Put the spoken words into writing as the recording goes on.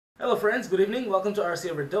Hello friends, good evening, welcome to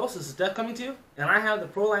RC Overdose. This is Dev coming to you, and I have the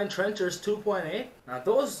Pro-Line Trenchers 2.8. Now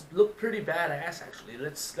those look pretty badass actually.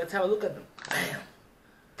 Let's have a look at them. Bam!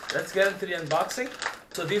 Let's get into the unboxing.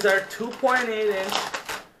 So these are 2.8 inch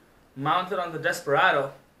mounted on the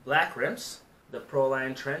Desperado black rims, the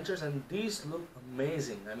Pro-Line Trenchers, and these look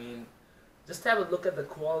amazing. I mean, just have a look at the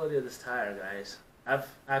quality of this tire, guys.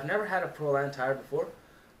 I've never had a Pro-Line tire before.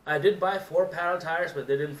 I did buy 4 paddle tires, but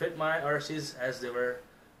they didn't fit my RCs as they were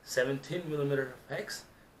 17mm hex.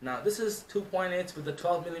 Now this is 2.8 with the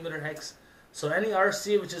 12mm hex, so any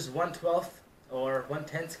RC which is 1/12 or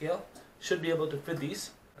 1/10 scale should be able to fit these.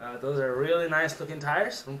 Those are really nice looking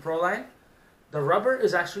tires from Pro-Line. The rubber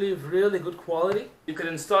is actually really good quality. You could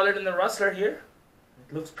install it in the rustler here.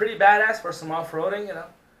 It looks pretty badass for some off-roading, you know.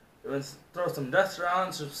 You can throw some dust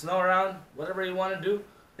around, some snow around, whatever you want to do.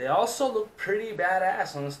 They also look pretty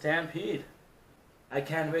badass on a Stampede. I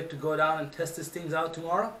can't wait to go down and test these things out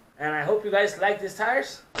tomorrow. And I hope you guys like these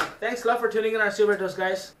tires. Thanks a lot for tuning in on RC Overdose,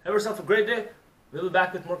 guys. Have yourself a great day. We'll be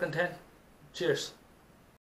back with more content. Cheers.